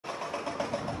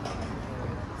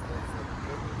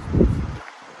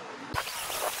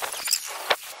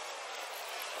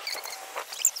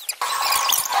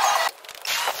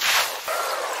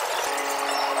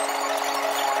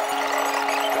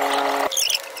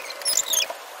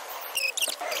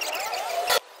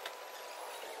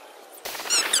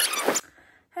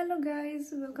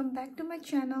guys, welcome back to my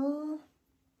channel.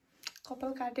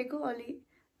 कपाल काटेको अलि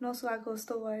नसुहाएको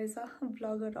जस्तो भएछ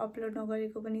ब्लगहरु अपलोड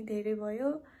नगरेको पनि धेरै भयो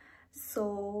सो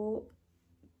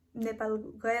नेपाल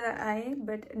गएर आए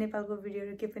बट नेपालको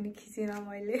भिडियोहरु के पनि खिचिन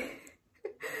मैले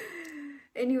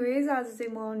एनीवेज आज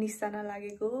चाहिँ म निस्तान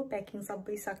लागेको प्याकिङ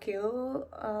सबै सक्यो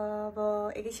अब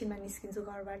एकैछिनमा निस्किन्छु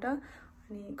घरबाट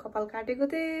अनि कपाल काटेको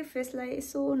थिए फेसलाई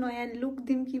यसो नयाँ लुक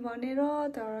दिम कि भनेर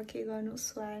तर के गर्नु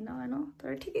सुहाएन हैन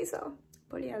तर ठिकै छ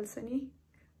पढिहाल्छ नि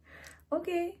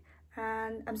okay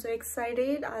and I'm so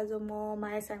excited आज म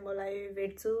माया सांगोलाई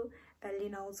भेट्छु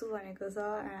लिन आउँछु भनेको छ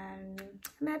and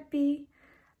I'm happy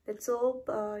let's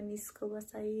hope निस्को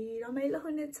बसाई रमाइलो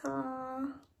हुनेछ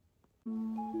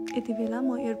यति बेला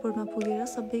म एयरपोर्टमा पुगेर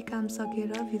सबै काम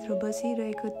सकेर भित्र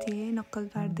बसिरहेको थिएँ नक्कल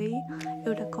पार्दै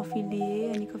एउटा कफी लिए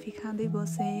अनि कफी खाँदै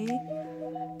बसे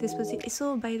त्यसपछि यसो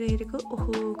बाहिर हेरेको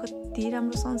ओहो कति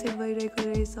राम्रो सनसेट भइरहेको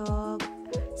रहेछ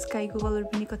स्काईको कलर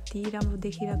पनि कति राम्रो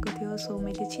देखिरहेको थियो सो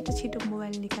मैले छिटो छिटो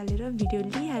मोबाइल निकालेर भिडियो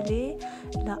लिइहाले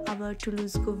ल अब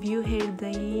टुलुजको भ्यू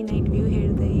हेर्दै नाइट भ्यू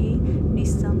हेर्दै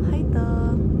निस्सम है त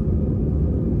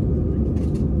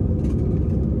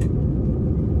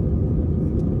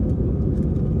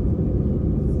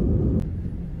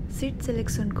सीट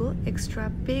सेलेक्सनको एक्स्ट्रा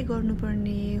पे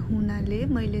गर्नुपर्ने हुनाले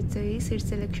मैले चाहिँ सीट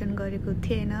सेलेक्सन गरेको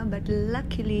थिएन बट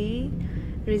लकीली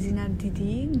रेजिना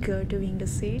दिदी got to win the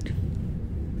seat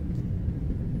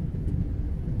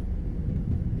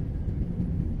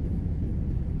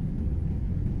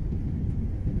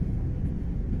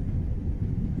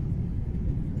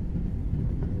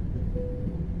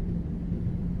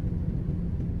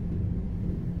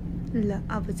ल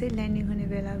अब चाहिँ ल्यान्डिङ हुने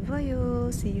बेला भयो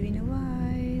see you in a while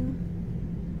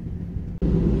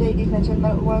Ladies and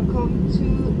gentlemen, welcome to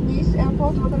Nice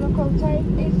Airport where the local time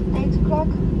is 8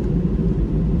 o'clock.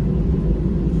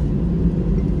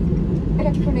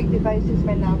 Electronic devices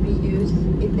may now be used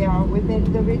if they are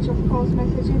within the reach of calls,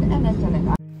 messaging and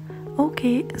internet.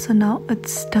 Okay, so now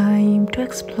it's time to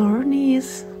explore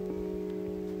Nice.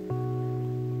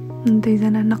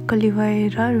 दुईजना नक्कली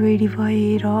भएर ready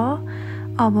भएर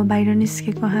अब बाहिर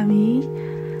निस्केको हामी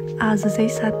आज चाहिँ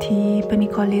साथी पनि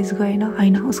कलेज गएन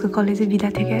हैन उसको कलेजै बिदा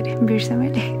थियो के अरे बिर्से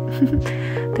मैले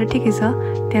तर ठिकै छ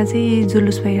त्यहाँ चाहिँ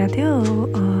जुलुस भइरहेको थियो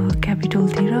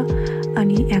क्यापिटलतिर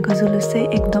अनि यहाँको जुलुस चाहिँ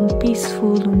एकदम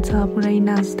पिसफुल हुन्छ पुरै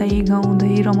नाच्दै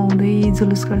गाउँदै रमाउँदै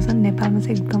जुलुस गर्छन् नेपालमा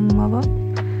चाहिँ एकदम अब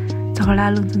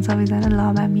झगडालु हुन्छन् सबैजना ल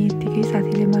अब हामी यतिकै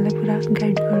साथीले मलाई पुरा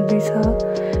गाइड गर्दैछ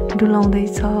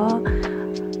डुलाउँदैछ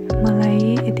मलाई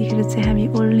यतिखेर चाहिँ हामी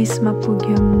ओल्ड निसमा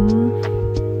पुग्यौँ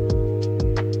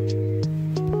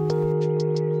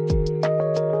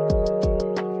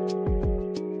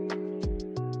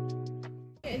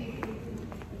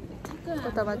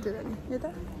कता बाटो जाने यता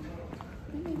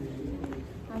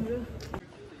हाम्रो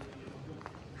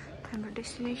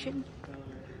डेस्टिनेसन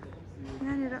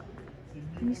यहाँनिर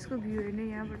निसको भ्यू हेर्ने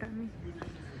यहाँबाट हामी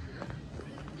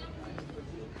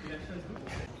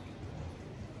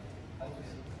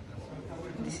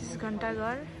दिस इज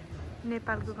घण्टाघर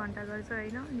नेपालको घण्टाघर चाहिँ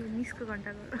होइन यो निसको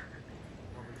घण्टाघर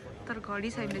तर घडी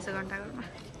छैन रहेछ घण्टाघरमा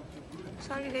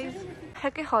सरी गाइज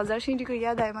ठ्याक्कै 1000 सिँढीको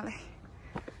याद आयो मलाई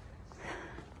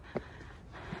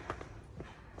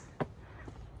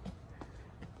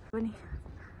पनि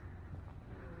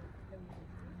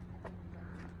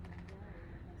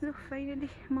लुक फाइनली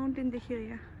माउन्टेन देखियो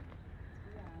यहाँ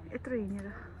यत्रो हिँडेर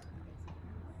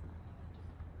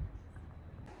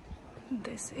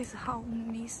This is how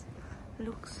Nice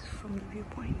looks from the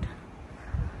viewpoint.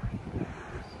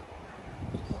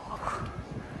 Wow.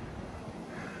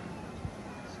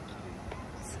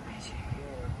 It's amazing.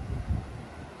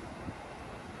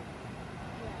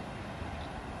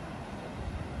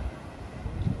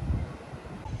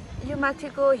 यो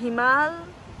माथिको हिमाल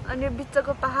अनि यो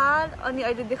बिचको पहाड अनि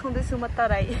अहिले देखाउँदैछु म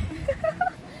तराई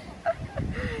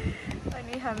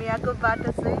अनि हामी आएको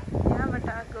बाटो चाहिँ यहाँबाट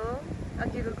आएको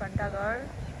अघिको घण्टाघर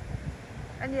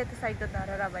अनि यता साइडको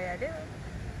धरहरा भइहाल्यो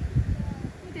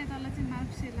त्यहाँ तल चाहिँ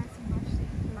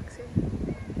माक्से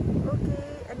ओके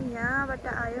अनि यहाँबाट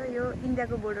आयो यो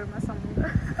इन्डियाको बोर्डरमा समुद्र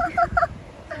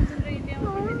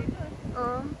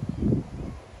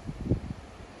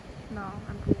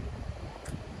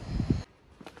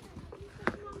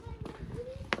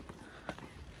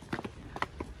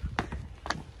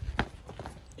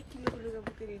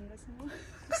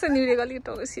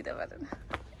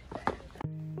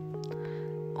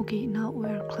Okay, now we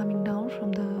are climbing down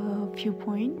from the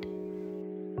viewpoint.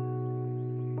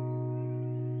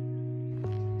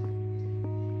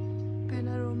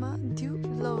 Panorama du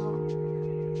Laurent.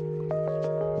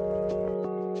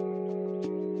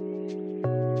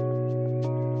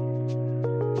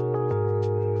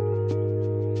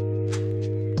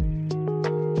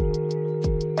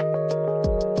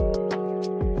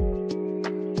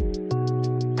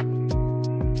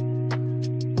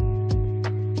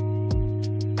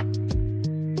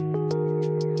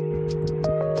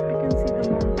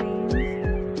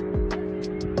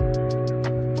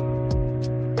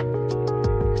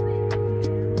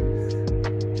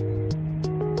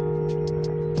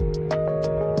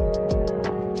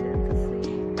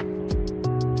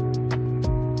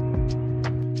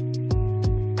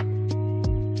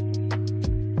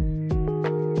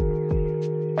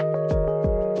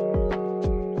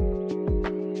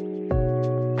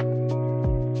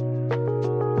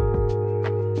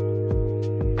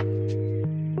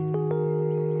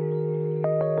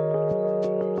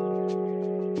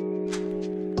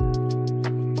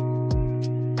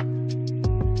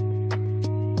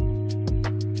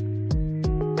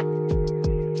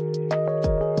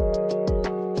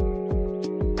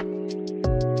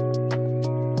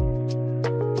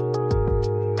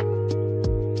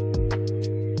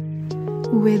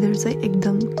 चाहिँ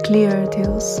एकदम क्लियर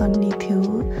थियो, सन्नी थियो,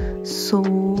 सो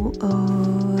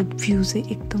भ्यू चाहिँ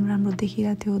एकदम राम्रो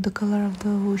देखिरहेको थियो. The colour of the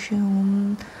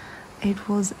ocean, it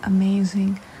was amazing.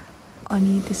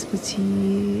 अनि त्यसपछि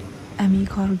हामी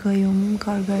घर गयौँ.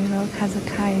 घर गएर खाजा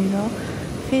खाएर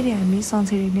फेरि हामी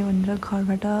सनसेट हेर्ने भनेर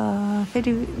घरबाट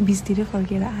फेरि बिचतिरै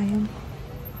फर्केर आयौँ.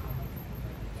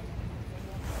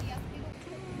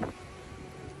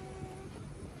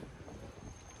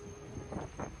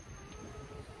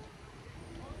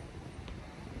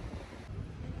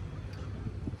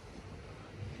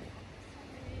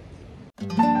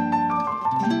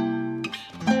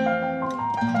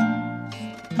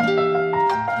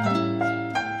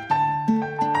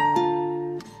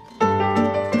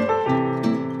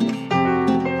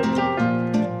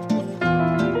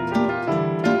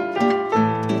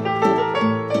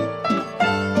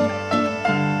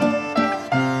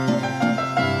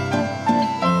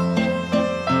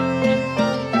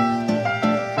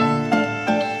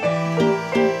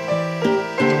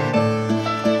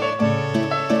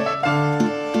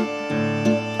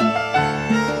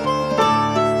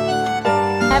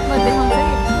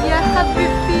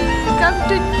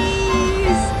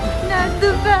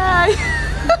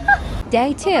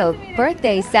 Day 2,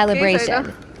 birthday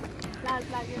celebration.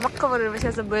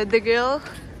 As a birthday girl.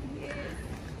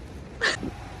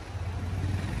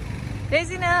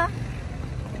 Regina,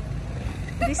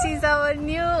 this is our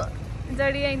new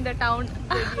Zaria in the town.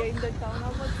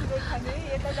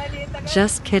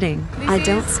 Just kidding. I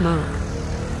don't smoke.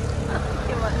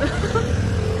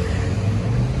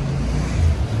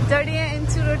 Zaria and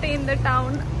Surote in the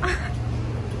town.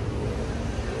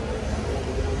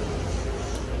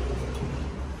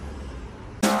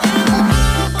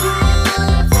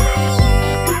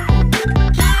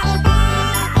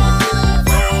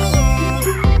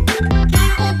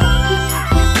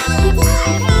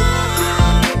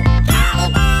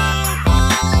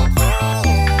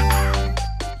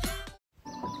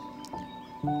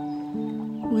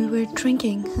 We were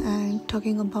drinking and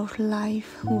talking about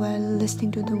life while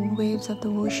listening to the waves of the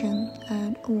ocean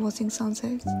and watching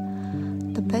sunsets.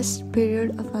 The best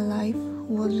period of my life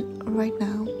was right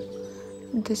now.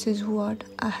 This is what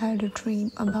I had a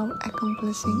dream about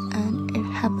accomplishing, and it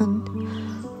happened.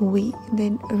 We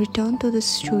then returned to the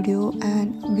studio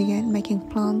and began making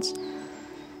plans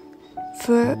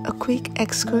for a quick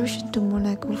excursion to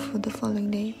Monaco for the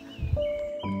following day.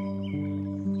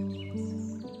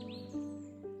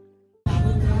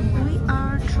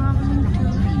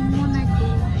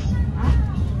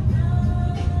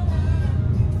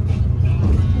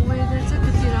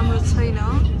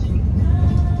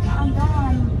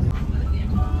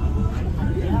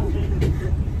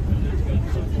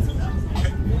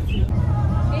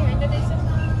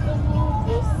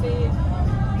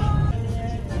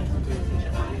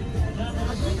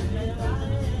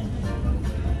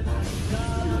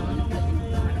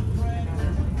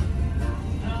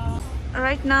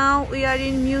 Right now we are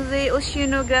in Musée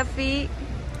Oceanography.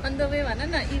 On the way,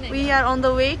 we are on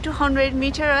the way 200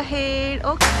 meters ahead.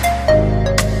 Okay.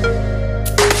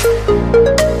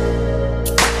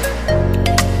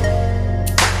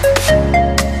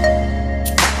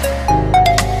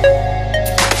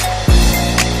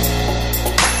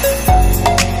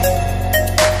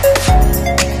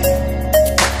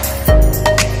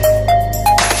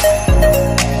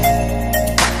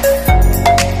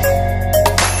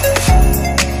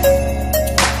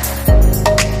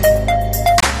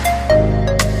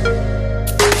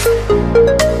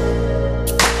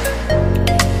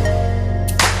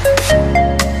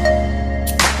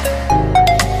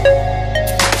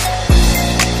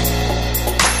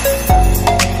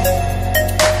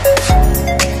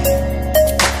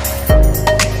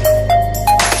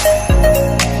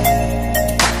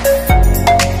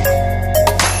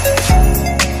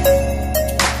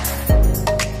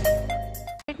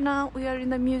 Now we are in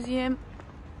the museum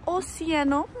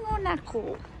Oceano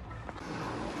Monaco.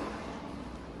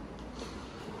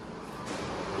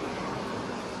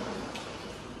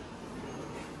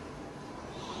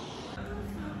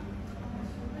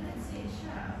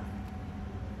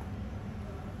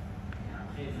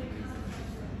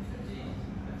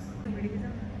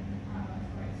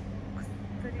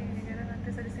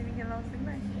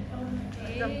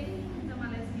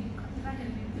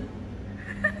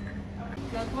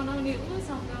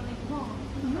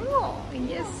 Oh,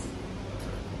 yes.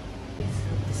 This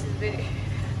is very.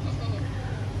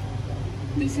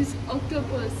 This is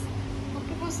octopus.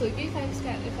 Octopus हो कि 5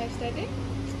 star 5 star है?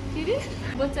 के रे?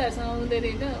 बच्चाहरुसँग आउँदैन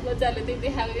हैन? बच्चाले त्यही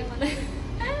देखायो मलाई.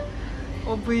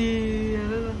 अबुई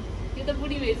हेर न. यो त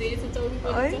बुढी भइसकेछ चौरी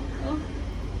पर्छ.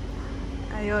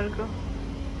 आयो अर्को.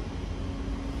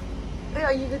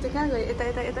 अघिको चाहिँ कहाँ गयो यता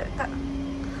यता यता यता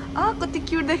कति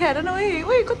क्युट देखाएर न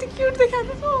ओइ कति क्युट देखाएर न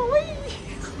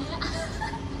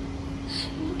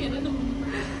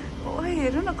ओइ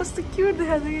हेर न कस्तो क्युट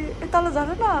देखाएको कि तल झर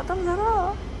न तल झर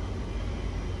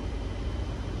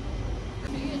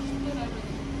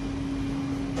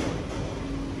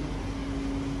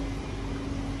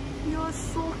You're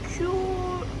so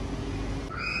cute.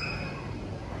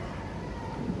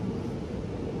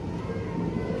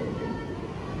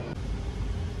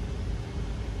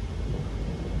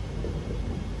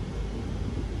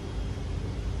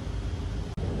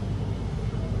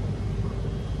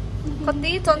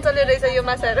 कति चञ्चले रहेछ यो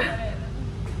माछाहरू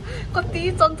कति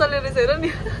चञ्चले रहेछ हेर नि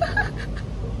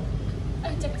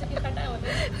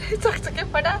चकचके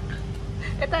फटा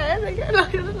यता हेर न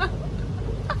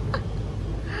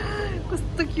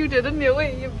कस्तो क्युट हेर नि ओइ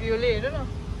यो भ्यूले हेर न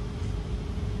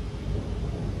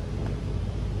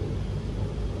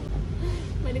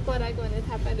मैले कराएको भने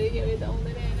थाहा पाएँ यो यता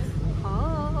आउँदैन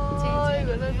हाय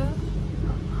भन न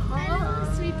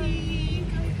स्विटी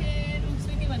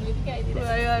स्विटी भन्नेबित्तिकै आइदिएर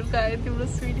अर्को आयो तिम्रो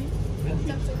स्विटी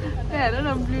हेर न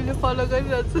ब्लूले फलो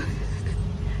गरिरहेको छु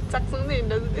चकचक नै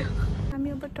हिँड्दा त्यो हामी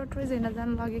अब टटरेज हेर्न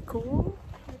जानु लागेको हो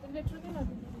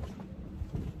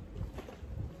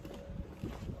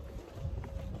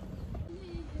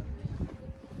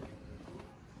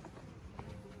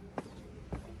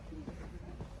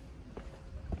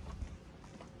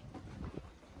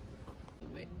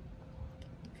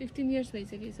 15 years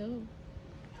भइसकेछ हो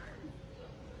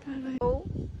Oh,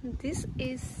 this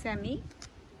is Sammy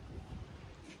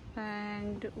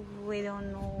and we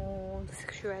don't know the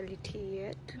sexuality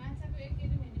yet.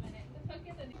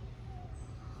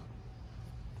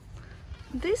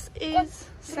 This is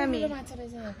Sammy.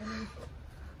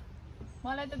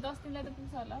 मलाई त 10 दिनलाई त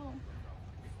पुग्छ होला हो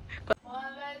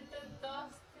मलाई त 10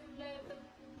 दिनलाई त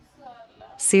पुग्छ होला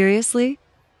Seriously?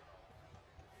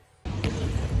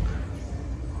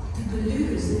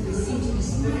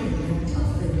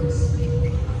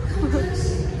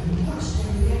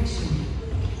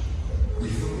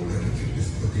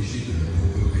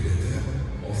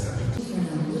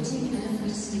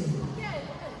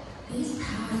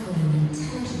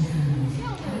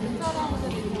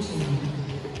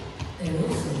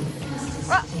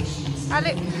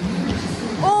 Ale.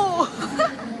 Oh.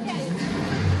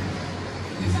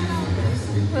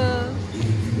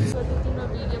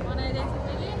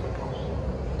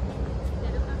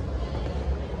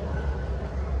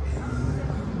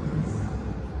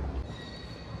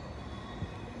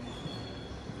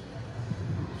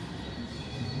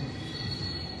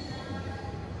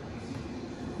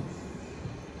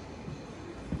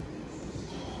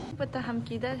 पता हम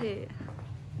किधर है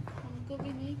हमको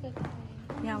भी नहीं पता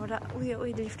है यहाँबाट उयो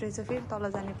लिफ्ट रहेछ फेरि तल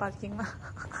जाने पार्किङमा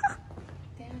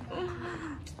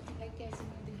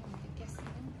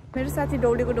मेरो साथी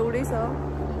दौडेको दौडै छ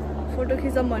फोटो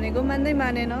खिचौँ भनेको मान्दै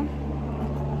मानेन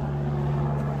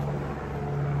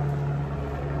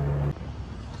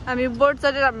हामी बोट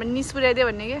चढेर हामी निस पुर्याइदियो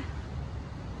भन्ने के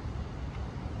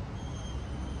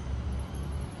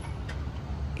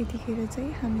यतिखेर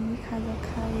चाहिँ हामी खाजा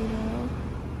खाएर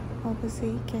अब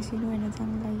चाहिँ क्यासिनो हेर्न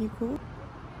जानु लागेको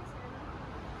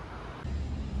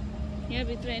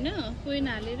यहाँभित्र होइन कोइन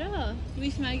हालेर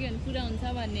विस माग्यो भने पुरा हुन्छ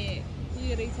भन्ने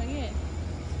उयो रहेछ कि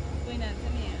कोइन हाल्छ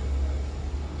नि यहाँ